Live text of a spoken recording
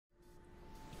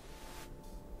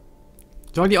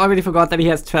Jordi already forgot that he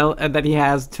has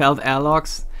 12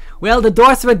 airlocks. Well, the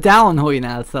doors were down,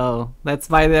 Huinal, so that's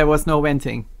why there was no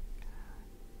venting.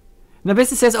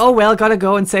 Nabista says, oh well, gotta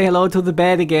go and say hello to the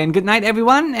bed again. Good night,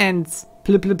 everyone, and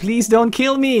please don't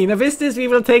kill me. Navistis, we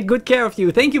will take good care of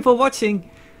you. Thank you for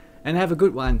watching, and have a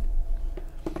good one.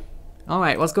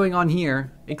 Alright, what's going on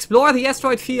here? Explore the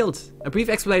asteroid field. A brief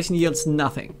exploration yields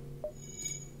nothing.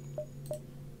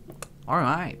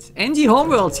 Alright. NG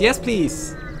homeworlds, yes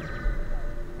please.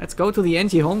 Let's go to the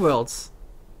NG homeworlds.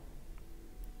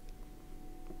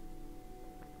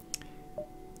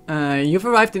 You've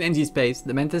arrived in NG space.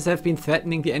 The Mantis have been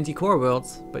threatening the NG core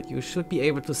worlds, but you should be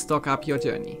able to stock up your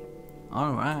journey.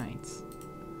 Alright.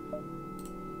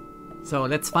 So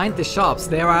let's find the shops.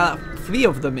 There are 3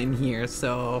 of them in here,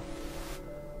 so...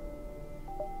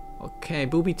 Okay,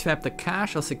 booby trap the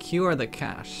cache or secure the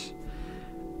cache.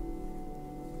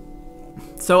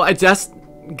 So I just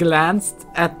glanced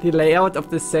at the layout of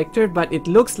this sector, but it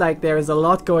looks like there is a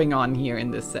lot going on here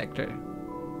in this sector.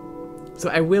 So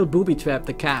I will booby trap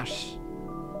the cache.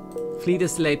 Fleet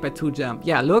is delayed by 2 jump.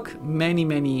 Yeah, look, many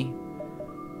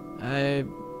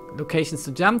locations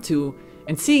to jump to.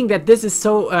 And seeing that this is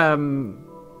so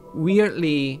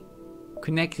weirdly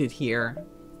connected here,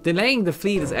 delaying the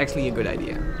fleet is actually a good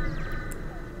idea.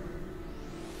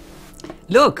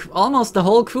 Look, almost the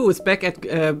whole crew is back at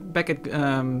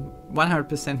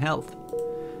 100% health.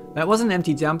 That was an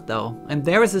empty jump though, and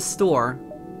there is a store.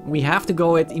 We have to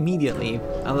go it immediately,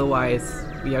 otherwise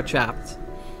we are trapped.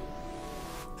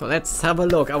 So let's have a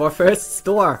look. Our first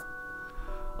store.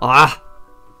 Ah,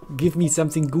 give me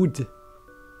something good.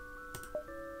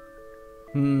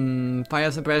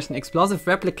 Fire suppression, explosive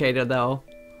replicator though.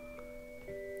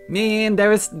 Man,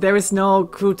 there is no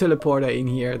crew teleporter in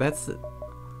here. It's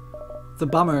a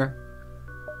bummer.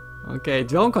 Okay,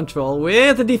 drone control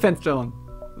with a defense drone.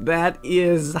 That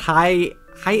is high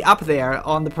up there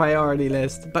on the priority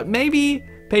list. But maybe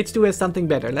page 2 has something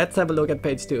better. Let's have a look at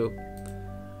page 2.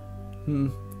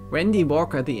 Randy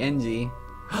Walker, the NG.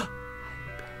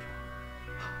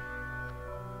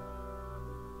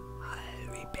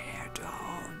 Repair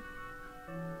drone.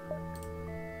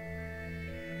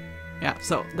 Yeah,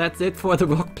 so that's it for the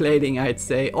rock plating, I'd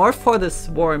say. Or for the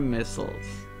swarm missiles.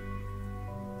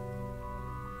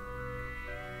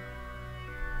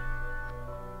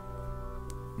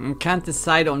 Can't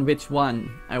decide on which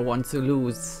one I want to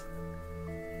lose.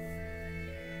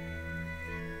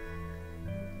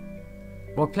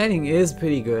 Rock plating is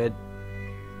pretty good.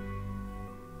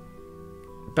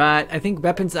 But I think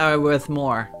weapons are worth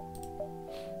more.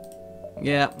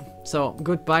 Yeah, so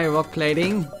goodbye rock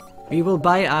plating. We will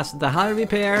buy us the hull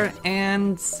repair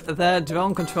and the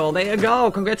drone control. There you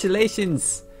go,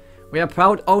 congratulations. We are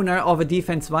proud owner of a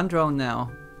Defense 1 drone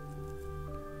now.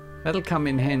 That'll come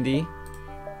in handy.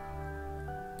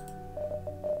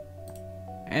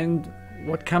 And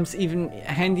what comes in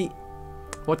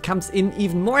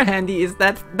even more handy is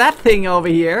that thing over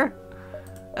here.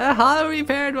 A hull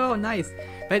repair drone, nice.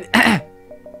 But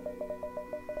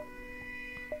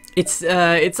it's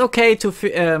okay to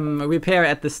repair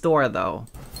at the store though,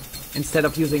 instead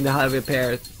of using the hull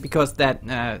repair, because that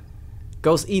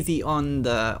goes easy on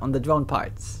the drone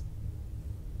parts.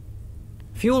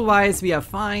 Fuel wise we are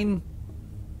fine,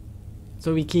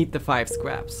 so we keep the 5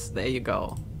 scraps. There you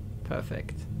go.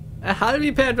 Perfect. A hull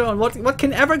repair drone. What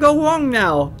can ever go wrong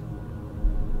now?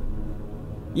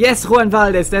 Yes, Juan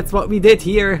Valdez, that's what we did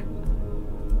here.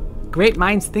 Great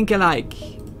minds think alike.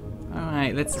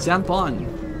 Alright, let's jump on.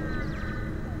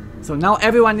 So now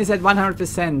everyone is at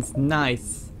 100%.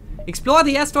 Nice. Explore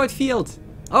the asteroid field.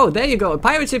 Oh, there you go. A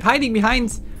pirate ship hiding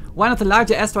behind one of the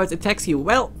larger asteroids attacks you.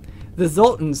 Well, the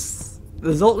Zoltans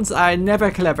are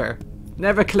never clever.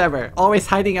 Never clever. Always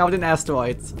hiding out in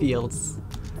asteroids fields.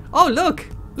 Oh, look!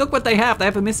 Look what they have. They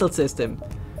have a missile system.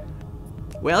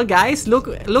 Well, guys, look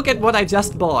at what I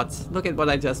just bought. Look at what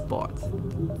I just bought.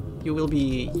 You will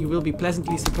be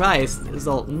pleasantly surprised,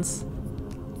 Zoltans.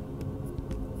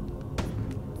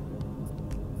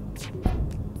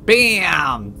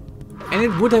 Bam! And it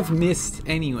would have missed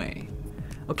anyway.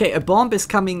 Okay, a bomb is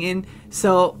coming in.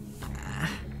 So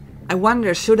I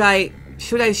wonder, should I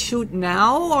shoot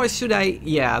now or should I?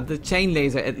 Yeah, the chain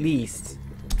laser at least.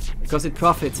 Because it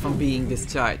profits from being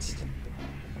discharged.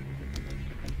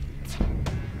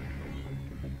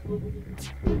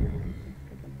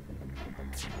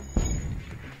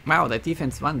 Wow, that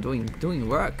Defense 1 doing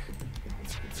work.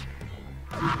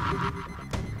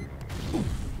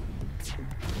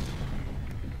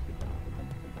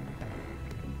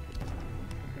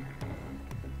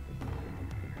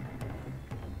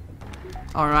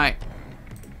 All right.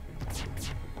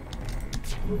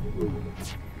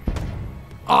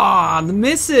 Ah, the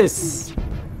misses!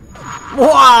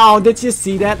 Wow, did you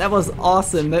see that? That was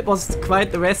awesome. That was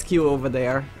quite the rescue over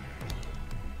there.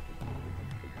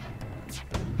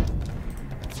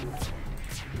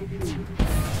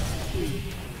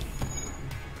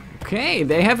 Okay,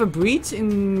 they have a breach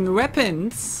in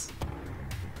weapons.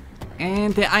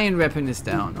 And the iron weapon is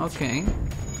down. Okay.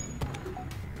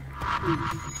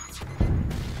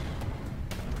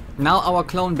 Now our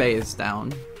clone bay is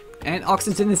down. And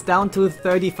oxygen is down to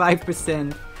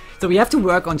 35%. So we have to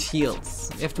work on shields.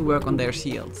 We have to work on their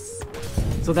shields.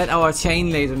 So that our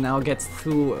chain laser now gets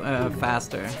through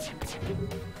faster.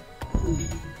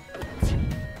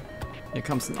 Here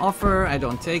comes an offer. I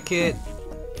don't take it.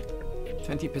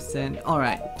 20%.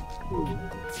 Alright.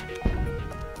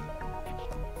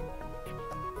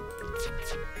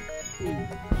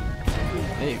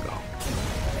 There you go.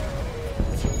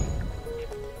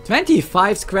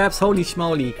 25 scraps, holy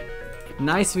schmoly.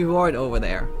 Nice reward over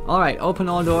there. Alright, open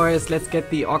all doors. Let's get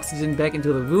the oxygen back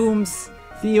into the rooms.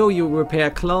 Theo, you repair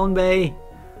clone bay.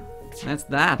 That's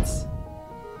that.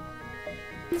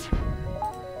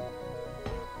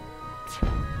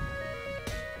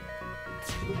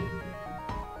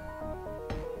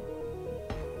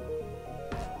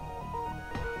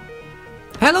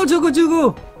 Hello Jugu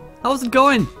Jugu! How's it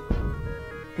going?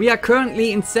 We are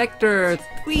currently in Sector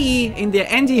 3 in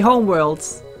the Andy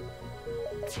homeworlds.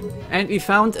 And we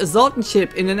found a Zoltan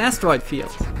ship in an asteroid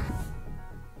field.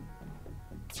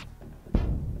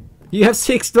 You have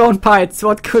 6 drone pilots,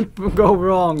 what could go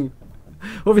wrong?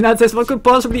 Ovinat says, what could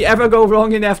possibly ever go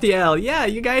wrong in FTL? Yeah,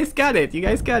 you guys got it, you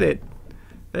guys got it.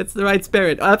 That's the right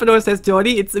spirit. Alphador says,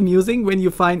 Jordi, it's amusing when you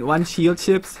find one shield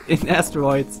ships in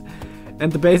asteroids.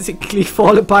 And they basically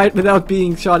fall apart without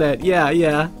being shot at. Yeah,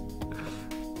 yeah.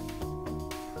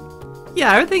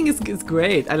 Yeah, everything is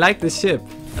great. I like this ship.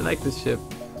 I like this ship.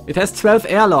 It has 12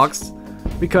 airlocks.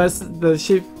 Because the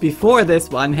ship before this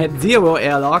one had 0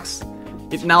 airlocks.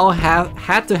 It now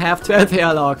had to have 12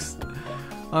 airlocks.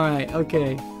 Alright,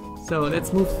 okay. So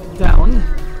let's move down.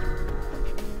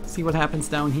 See what happens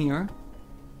down here.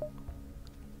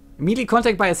 Immediately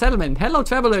contacted by a settlement. Hello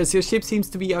travelers, your ship seems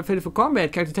to be outfitted for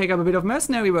combat. Care to take up a bit of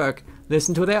mercenary work?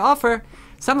 Listen to their offer.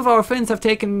 Some of our friends have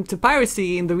taken to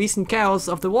piracy in the recent chaos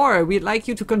of the war. We'd like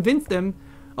you to convince them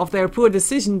of their poor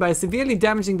decision by severely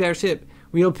damaging their ship.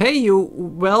 We'll pay you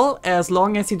well as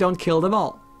long as you don't kill them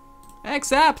all.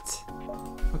 Accept!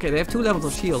 Okay, they have 2 levels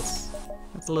of shields.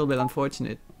 That's a little bit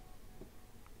unfortunate.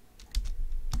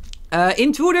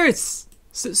 Intruders!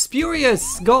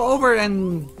 Spurious! Go over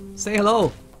and say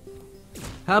hello.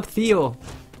 Help Theo.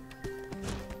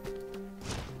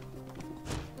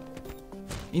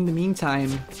 In the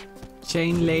meantime,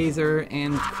 chain laser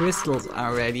and crystals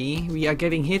are ready. We are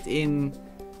getting hit in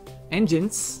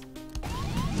engines.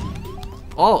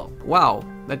 Oh, wow.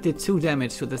 That did 2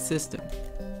 damage to the system.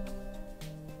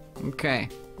 Okay.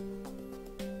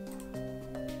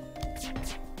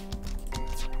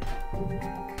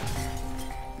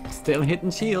 Still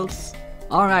hitting shields.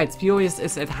 Alright, Spurious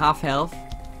is at half health.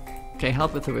 Okay,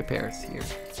 help with the repairs here.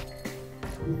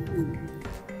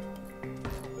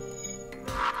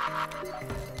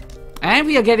 And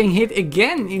we are getting hit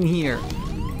again in here.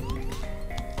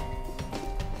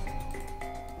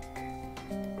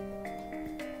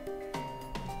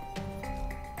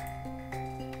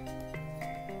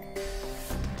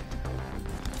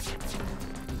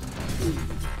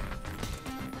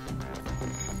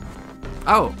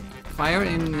 Oh, fire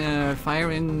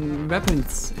in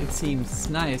weapons, it seems.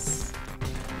 Nice.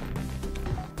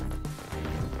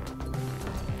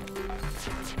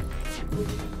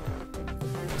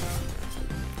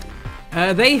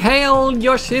 They hail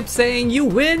your ship saying, you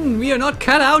win, we are not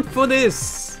cut out for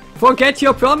this. Forget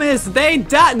your promise, they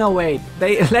die. No wait,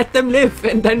 they let them live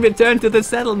and then return to the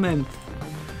settlement.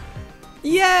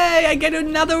 Yay, I get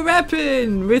another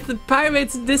weapon! With the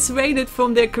pirates dissuaded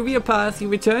from their career path, you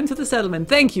return to the settlement.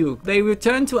 Thank you, they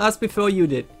returned to us before you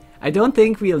did. I don't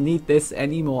think we'll need this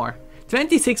anymore.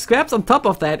 26 scraps on top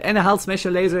of that and a hull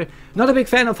smasher laser. Not a big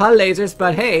fan of hull lasers,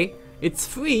 but hey, it's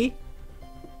free.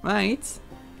 Right?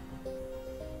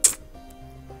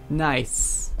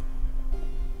 Nice.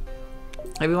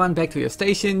 Everyone back to your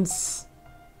stations.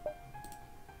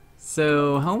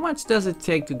 So how much does it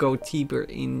take to go deeper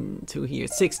into here?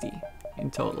 60 in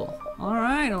total.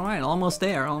 Alright, alright, almost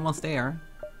there, almost there.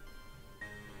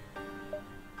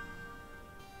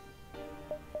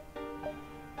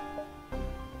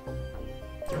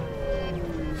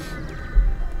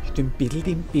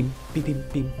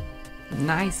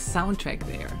 Nice soundtrack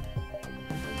there.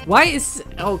 Why is...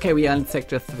 Okay, we are in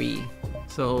Sector 3.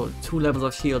 So 2 levels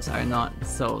of shields are not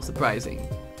so surprising.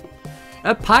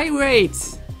 A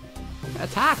pirate!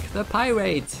 Attack the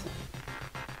pirate!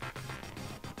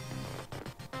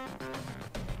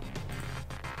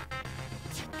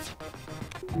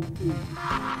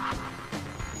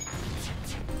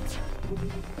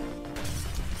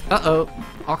 Uh-oh,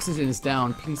 oxygen is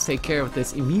down. Please take care of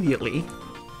this immediately.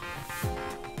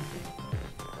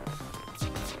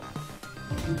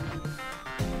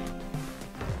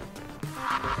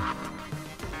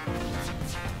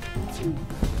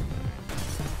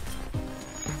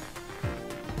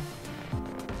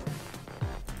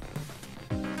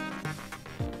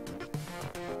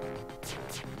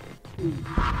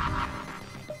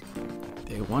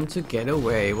 They want to get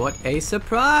away. What a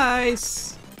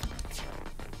surprise!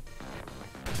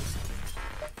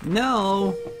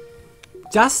 No!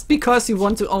 Just because you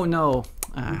want to... Oh no.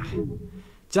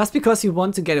 Just because you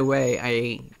want to get away,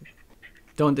 I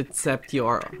don't accept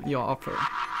your offer.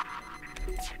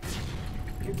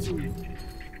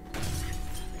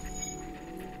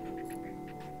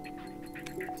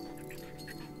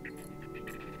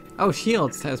 Oh,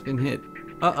 shields has been hit.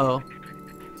 Uh-oh.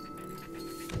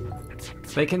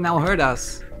 They can now hurt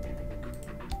us.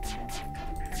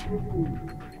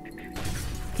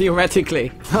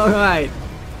 Theoretically. Alright.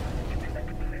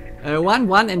 1,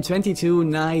 1 and 22.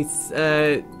 Nice.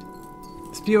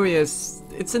 Spurious.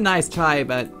 It's a nice try,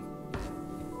 but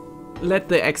let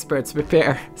the experts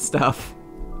repair stuff.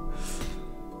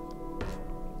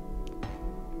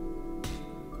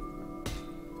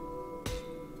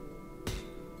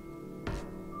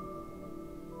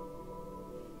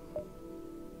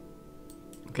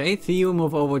 Okay, Theo,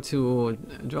 move over to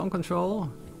drone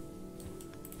control.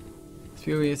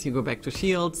 Furious, you go back to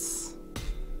shields.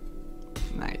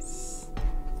 Nice.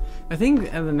 I think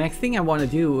the next thing I want to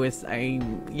do is I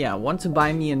want to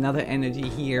buy me another energy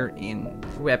here in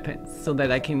weapons so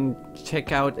that I can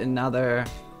check out another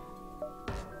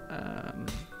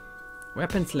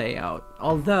weapons layout.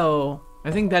 Although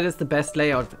I think that is the best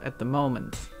layout at the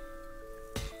moment.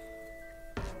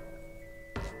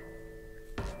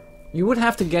 You would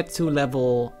have to get to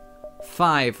level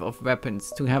 5 of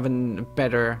weapons to have a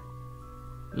better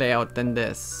layout than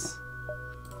this.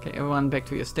 Okay, everyone back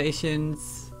to your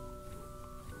stations.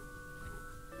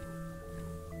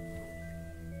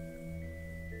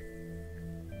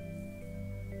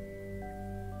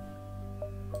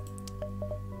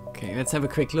 Okay, let's have a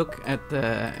quick look at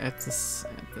the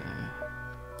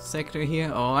sector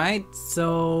here. All right,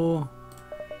 so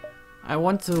I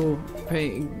want to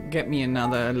get me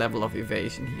another level of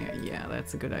evasion here. Yeah,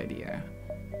 that's a good idea.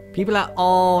 People are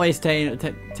always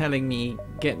telling me,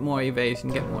 get more evasion,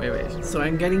 get more evasion. So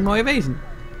I'm getting more evasion.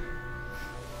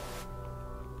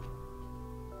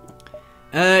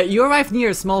 You arrive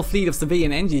near a small fleet of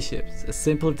civilian Engis ships. A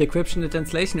simple decryption and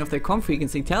translation of their comm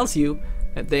frequency tells you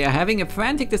that they are having a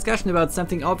frantic discussion about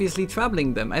something obviously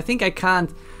troubling them. I think I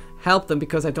can't help them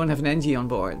because I don't have an Engi on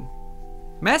board.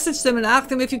 Message them and ask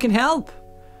them if you can help.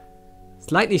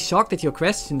 Slightly shocked at your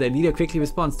question, the leader quickly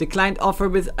responds. Declined offer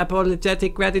with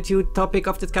apologetic gratitude. Topic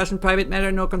of discussion, private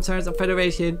matter, no concerns of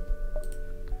Federation.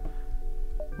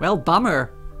 Well,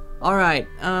 bummer. Alright,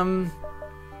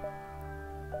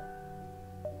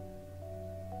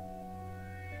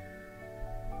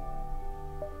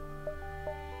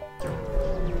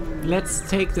 let's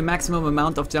take the maximum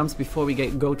amount of jumps before we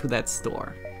go to that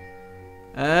store.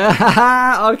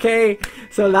 Okay,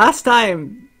 so last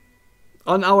time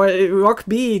on our Rock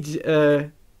Beach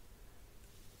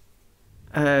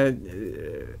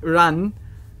run,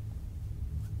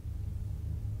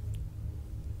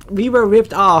 we were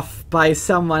ripped off by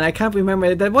someone. I can't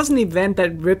remember. That was an event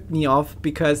that ripped me off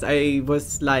because I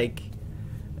was like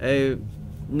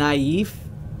naive.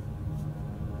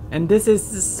 And this is,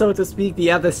 so to speak,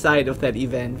 the other side of that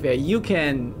event where you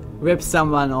can rip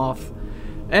someone off.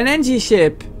 An Engi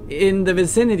ship in the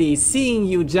vicinity, seeing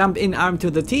you jump in armed to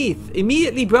the teeth,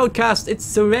 immediately broadcast its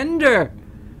surrender.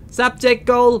 Subject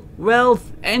goal,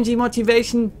 wealth, Engi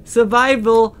motivation,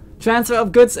 survival, transfer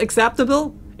of goods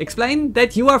acceptable? Explain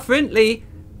that you are friendly.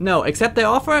 No, accept their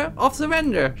offer of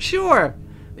surrender. Sure.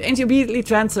 The Engi immediately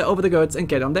transfer over the goods and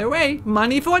get on their way.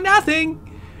 Money for nothing.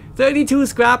 32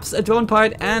 scraps, a drone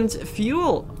part, and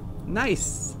fuel.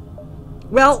 Nice.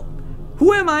 Well,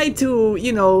 who am I to,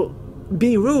 you know,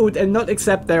 be rude and not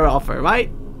accept their offer,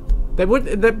 right? That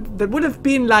would have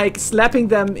been like slapping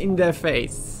them in their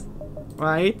face,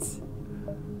 right?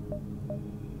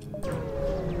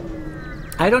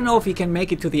 I don't know if we can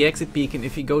make it to the exit beacon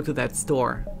if we go to that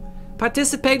store.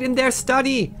 Participate in their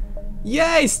study!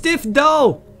 Yay, stiff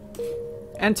dough!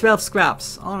 And 12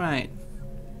 scraps, alright.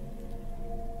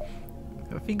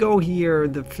 If we go here,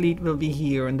 the fleet will be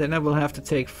here, and then I will have to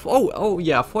take... Oh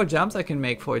yeah, 4 jumps. I can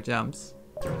make 4 jumps.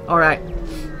 Alright.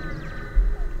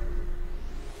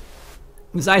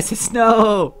 Messiah says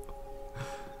no!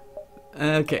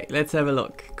 Okay, let's have a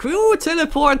look. Crew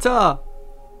teleporter!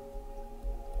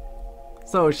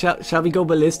 So, shall we go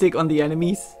ballistic on the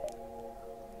enemies?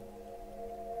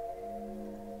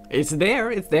 It's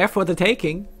there for the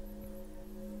taking.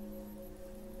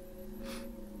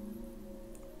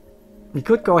 We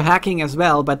could go hacking as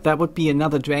well, but that would be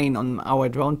another drain on our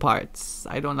drone parts.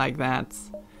 I don't like that.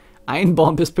 Iron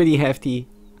Bomb is pretty hefty.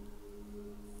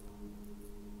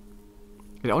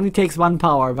 It only takes 1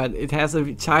 power, but it has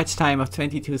a charge time of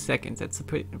 22 seconds. That's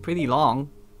pretty long.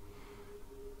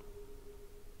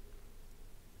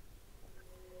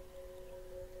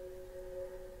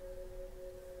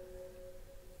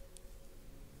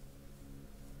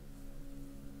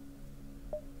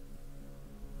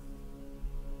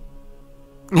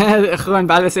 Juan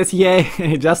Valve says,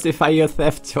 yeah, justify your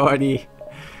theft, Jordy.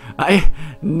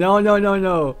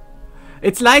 No.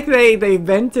 It's like they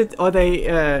vented or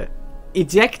they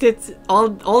ejected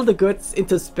all the goods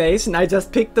into space and I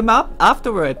just picked them up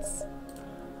afterwards.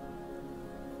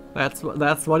 That's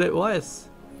what it was.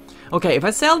 Okay, if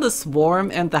I sell the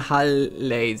swarm and the hull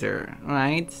laser,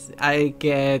 right, I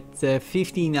get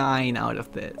 59 out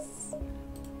of this.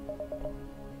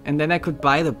 And then I could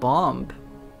buy the bomb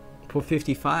for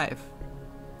 55.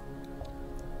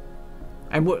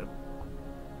 I would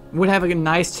have a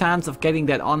nice chance of getting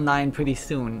that online pretty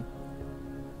soon.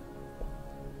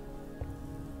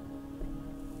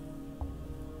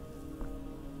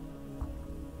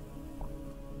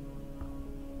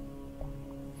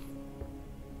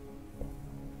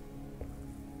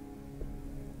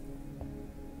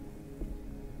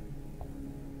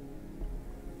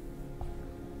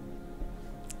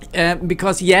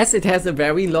 Because yes, it has a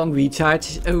very long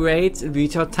recharge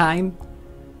time,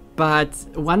 but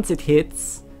once it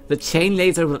hits, the chain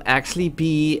laser will actually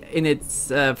be in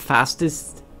its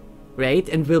fastest rate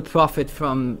and will profit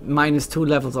from -2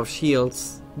 levels of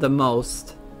shields the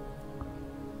most.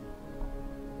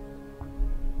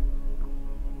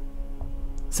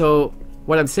 So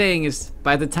what I'm saying is,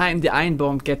 by the time the Iron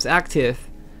Bomb gets active,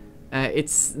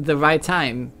 it's the right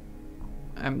time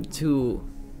to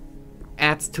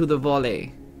add to the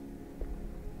volley.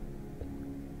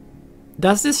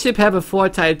 Does this ship have a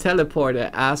 4-tile teleporter?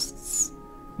 Asks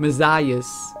Messias.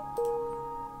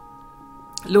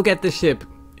 Look at the ship.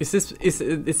 Is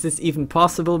this even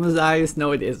possible, Messias?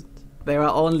 No, it isn't. There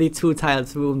are only 2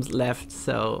 tiles rooms left,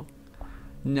 so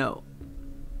no.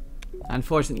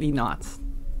 Unfortunately not.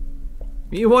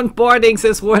 We want boarding,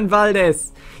 says Warren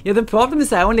Valdez. Yeah, the problem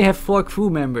is I only have 4 crew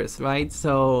members, right?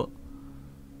 So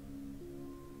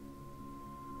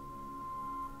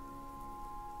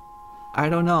I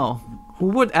don't know. Who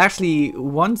would actually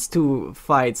want to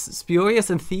fight? Spurious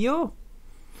and Theo?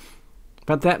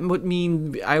 But that would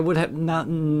mean I would have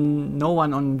no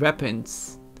one on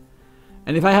weapons.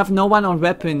 And if I have no one on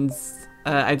weapons,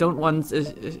 I don't want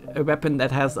a weapon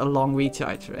that has a long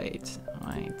recharge rate.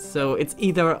 Right, so it's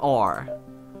either or.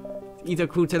 Either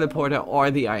crew teleporter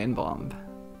or the Iron Bomb.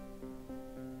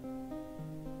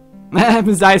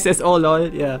 Messiah says, oh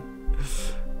lol, yeah.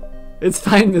 It's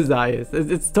fine, Messiah.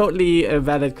 It's totally a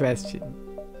valid question.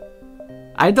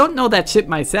 I don't know that ship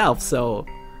myself, so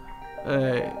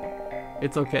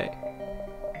it's okay.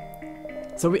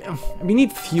 So we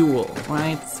need fuel,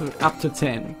 right? So up to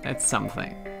 10. That's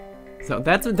something. So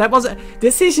that was a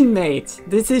decision made.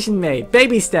 Decision made.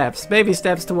 Baby steps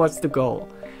towards the goal.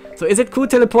 So is it crew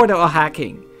teleporter or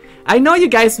hacking? I know you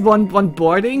guys want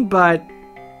boarding, but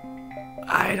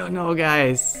I don't know,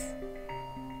 guys.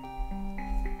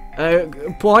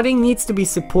 Boarding needs to be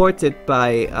supported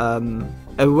by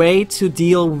a way to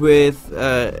deal with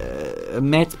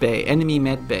enemy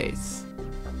med base.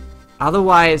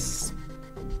 Otherwise,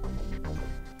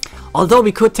 although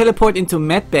we could teleport into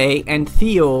med bay and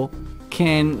Theo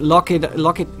can lock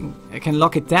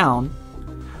it down.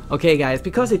 Okay, guys,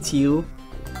 because it's you,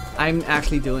 I'm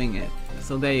actually doing it.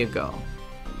 So there you go.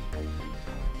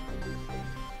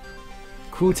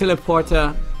 Crew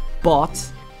teleporter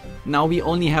bot. Now we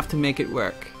only have to make it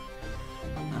work.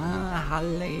 Ah,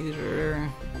 laser.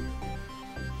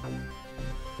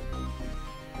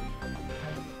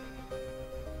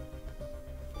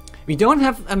 We don't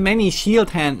have many shield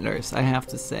handlers, I have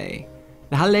to say.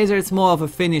 The hull laser is more of a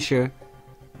finisher.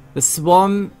 The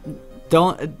swarm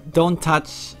doesn't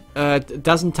touch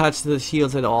the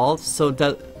shields at all.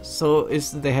 So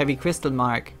is the heavy crystal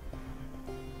mark.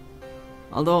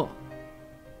 Although,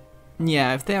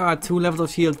 yeah, if there are 2 levels of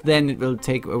shield, then it will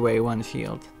take away 1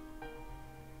 shield.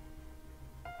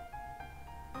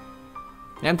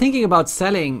 I'm thinking about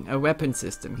selling a weapon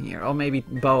system here, or maybe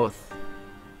both.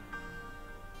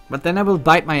 But then I will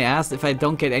bite my ass if I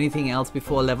don't get anything else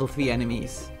before level 3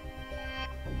 enemies.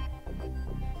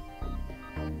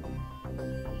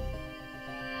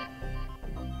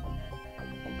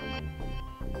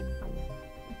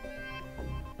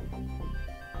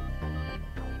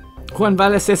 Juan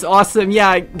Valle says awesome.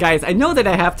 Yeah, guys, I know that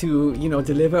I have to, you know,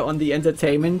 deliver on the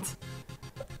entertainment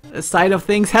side of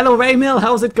things. Hello, Raymill,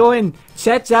 how's it going?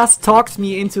 Chat just talked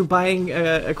me into buying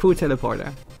a crew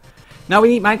teleporter. Now we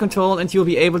need mind control and you'll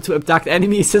be able to abduct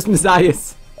enemies, says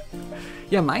Messias.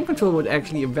 Yeah, mind control would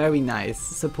actually be a very nice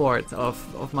support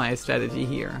of my strategy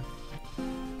here.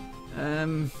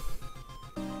 I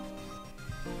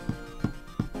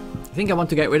think I want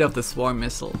to get rid of the swarm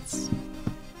missiles.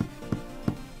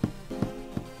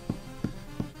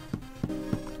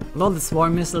 Well, the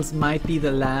swarm missiles might be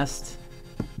the last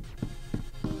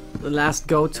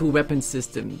go-to weapon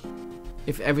system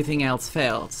if everything else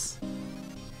fails.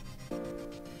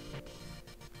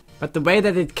 But the way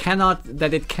that it cannot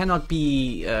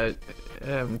be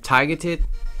targeted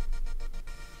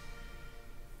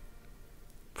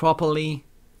properly,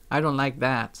 I don't like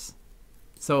that.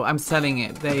 So I'm selling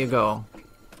it. There you go.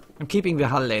 I'm keeping the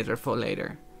hull laser for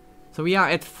later. So we are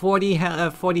at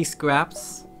 40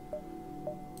 scraps.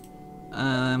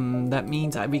 That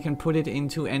means we can put it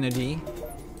into energy,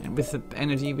 and with the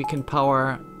energy we can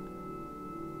power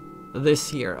this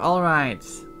here. All right.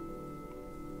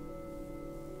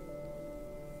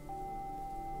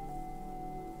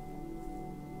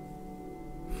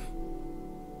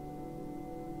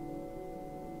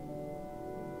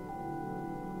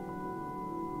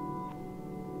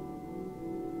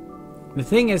 The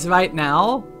thing is, right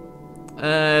now,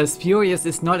 Spurious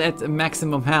is not at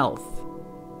maximum health.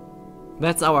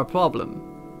 That's our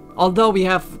problem. Although we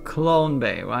have Clone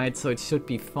Bay, right? So it should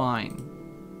be fine.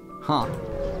 Huh.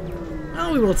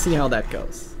 Well, we will see how that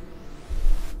goes.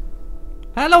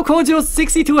 Hello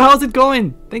Kojo62, how's it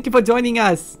going? Thank you for joining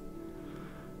us.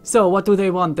 So, what do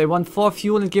they want? They want 4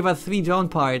 fuel and give us 3 drone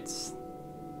parts.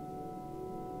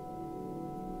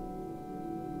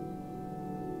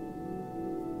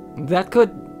 That could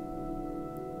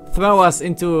throw us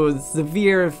into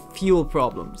severe fuel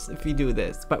problems if we do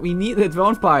this. But we need the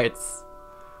drone parts.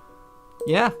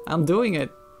 Yeah, I'm doing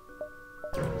it.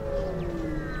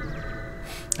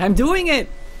 I'm doing it!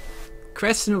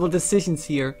 Questionable decisions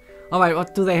here. Alright,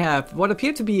 what do they have? What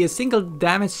appeared to be a single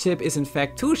damaged ship is in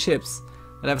fact 2 ships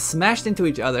that have smashed into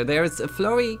each other. There is a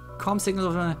flurry comm signal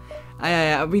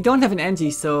of we don't have an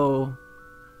Engis, so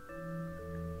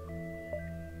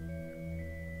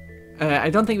I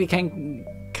don't think we can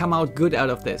come out good out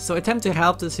of this. So attempt to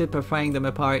help the ship by prying them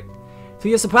apart. To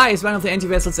your surprise, one of the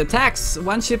anti-vessels attacks.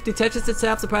 One ship detaches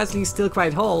itself, surprisingly still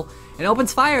quite whole, and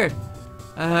opens fire.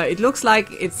 It looks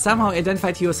like it's somehow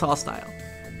identified you as hostile.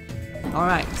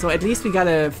 Alright, so at least we got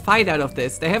a fight out of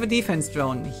this. They have a defense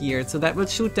drone here, so that will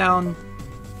shoot down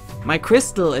my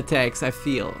crystal attacks, I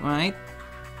feel, right?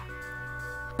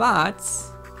 But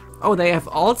oh, they have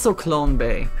also Clone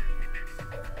Bay.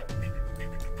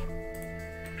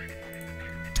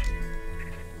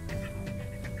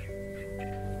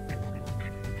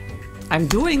 I'm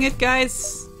doing it,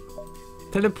 guys!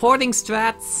 Teleporting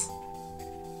strats!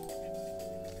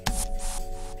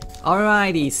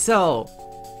 Alrighty, so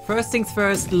first things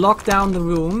first, lock down the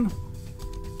room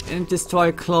and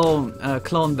destroy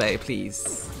Clone Bay,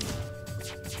 please.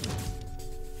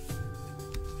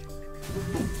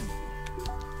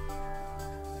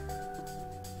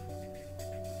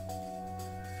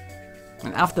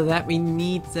 And after that we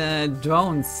need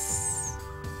drones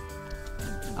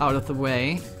out of the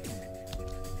way,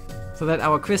 so that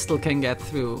our crystal can get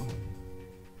through.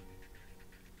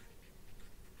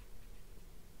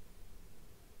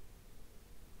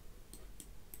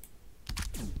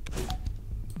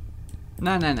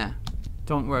 Nah.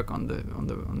 Don't work on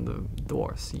the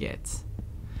doors yet.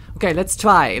 Okay, let's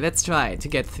try to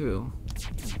get through.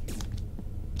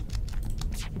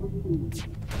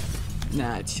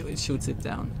 Nah, it shoots it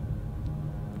down.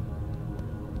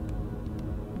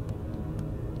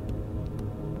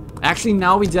 Actually,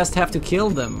 now we just have to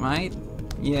kill them, right?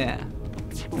 Yeah.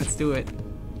 Let's do it.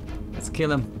 Let's kill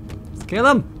them. Let's kill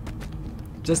them!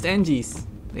 Just Engis.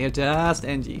 They are just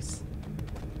Engis.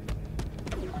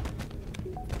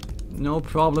 No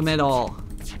problem at all.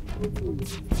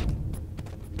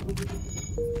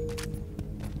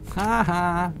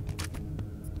 Haha.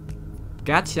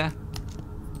 Gotcha.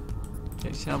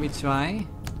 Okay, shall we try?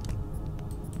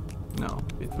 No,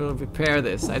 it will repair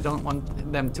this. I don't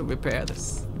want them to repair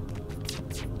this.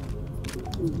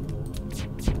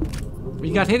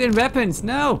 We got hidden weapons,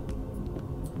 no!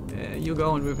 You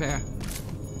go and repair.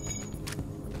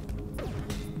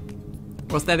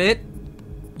 Was that it?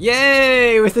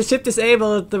 Yay! With the ship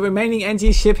disabled, the remaining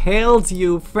NG ship hails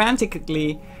you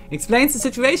frantically, explains the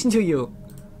situation to you.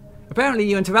 Apparently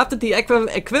you interrupted the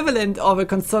equivalent of a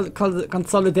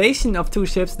consolidation of two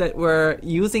ships that were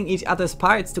using each other's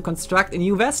parts to construct a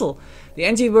new vessel. The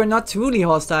NG were not truly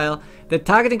hostile. The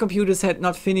targeting computers had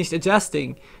not finished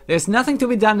adjusting. There's nothing to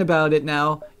be done about it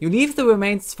now. You leave the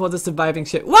remains for the surviving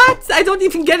ship. What? I don't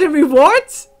even get a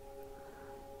reward?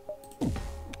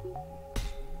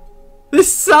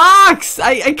 This sucks!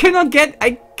 I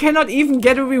cannot even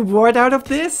get a reward out of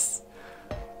this.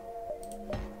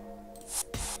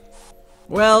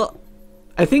 Well,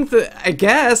 I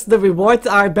guess the rewards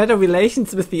are better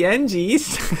relations with the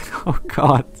NGs. Oh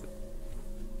god.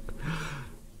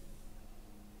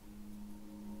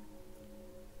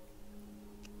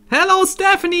 Hello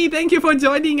Stephanie, thank you for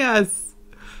joining us.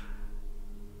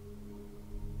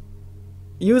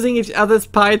 Using each other's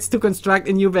parts to construct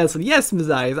a new vessel. Yes,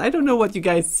 Messiah, I don't know what you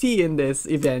guys see in this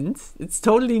event. It's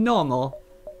totally normal.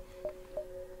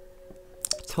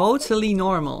 Totally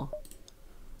normal.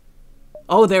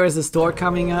 Oh, there is a store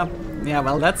coming up. Yeah,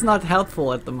 well, that's not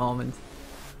helpful at the moment.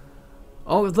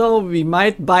 Although we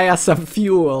might buy us some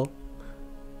fuel.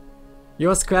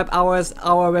 Your scrap hours,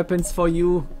 our weapons for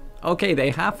you. Okay, they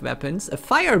have weapons. A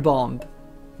firebomb.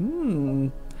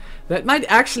 That might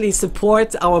actually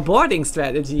support our boarding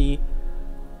strategy.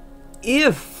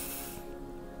 If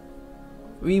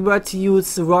we were to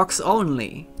use rocks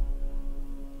only.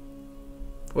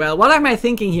 Well, what am I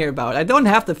thinking here about? I don't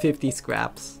have the 50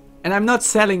 scraps. And I'm not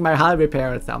selling my hull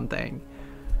repair or something.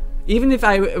 Even if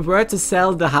I were to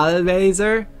sell the hull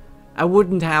laser, I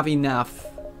wouldn't have enough.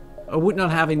 I would not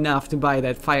have enough to buy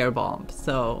that firebomb.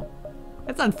 So,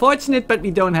 it's unfortunate, but we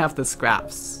don't have the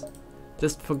scraps.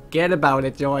 Just forget about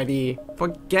it, Jordy.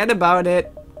 Forget about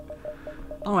it.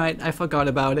 Alright, I forgot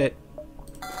about it.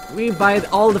 We buy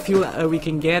all the fuel we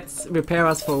can get, repair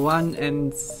us for one,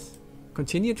 and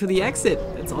continue to the exit.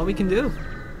 That's all we can do.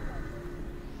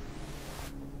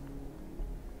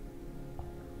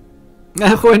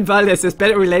 Juan Valdez has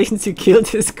better relations, he killed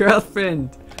his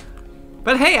girlfriend.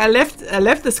 But hey, I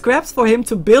left the scraps for him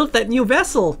to build that new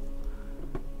vessel.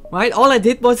 Right? All I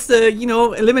did was, you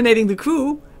know, eliminating the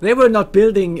crew. They were not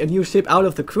building a new ship out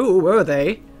of the crew, were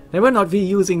they? They were not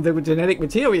reusing the genetic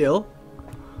material.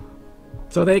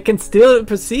 So they can still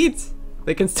proceed.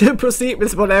 They can still proceed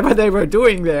with whatever they were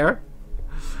doing there.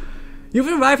 You've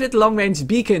arrived at the long-range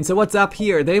beacon, so what's up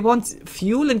here? They want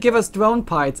fuel and give us drone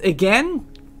parts. Again?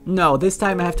 No, this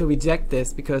time I have to reject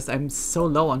this because I'm so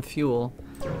low on fuel.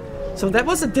 So that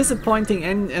was a disappointing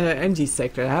NG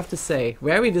sector, I have to say.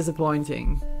 Very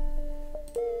disappointing.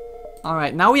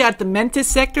 Alright, now we are at the Mantis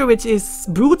sector, which is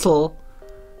brutal.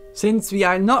 Since we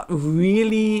are not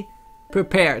really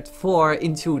prepared for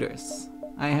intruders,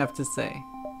 I have to say.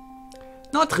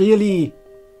 Not really.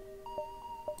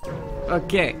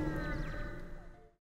 Okay.